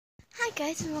Hi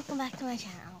guys and welcome back to my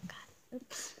channel. God,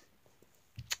 oops.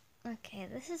 Okay,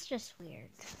 this is just weird.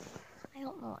 I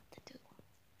don't know what to do.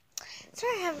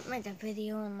 Sorry I haven't made a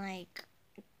video in like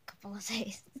a couple of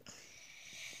days.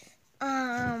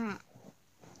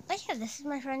 But yeah, this is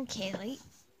my friend Kaylee.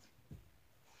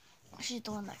 She's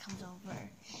the one that comes over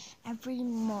every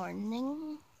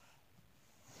morning.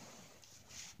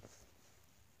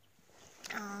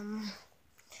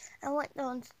 I went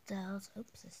downstairs.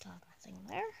 Oops, I stopped nothing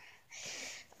there.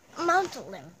 Mount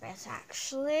Olympus,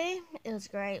 actually. It was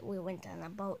great. We went on a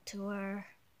boat tour.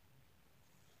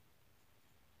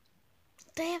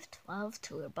 They have 12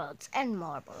 tour boats and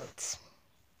more boats.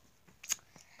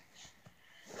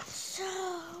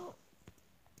 So,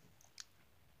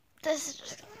 this is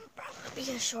just going to probably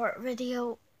be a short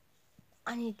video.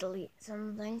 I need to delete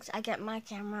some things. I get my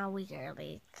camera a week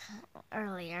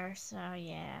earlier, so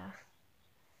yeah.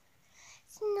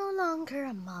 It's no longer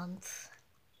a month.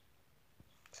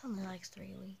 It's only like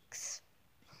 3 weeks.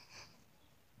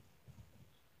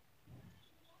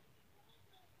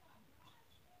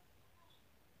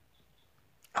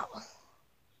 Oh.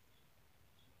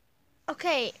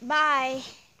 Okay, bye.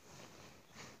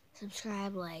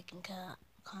 Subscribe, like, and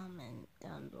comment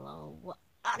down below.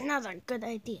 Another good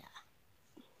idea.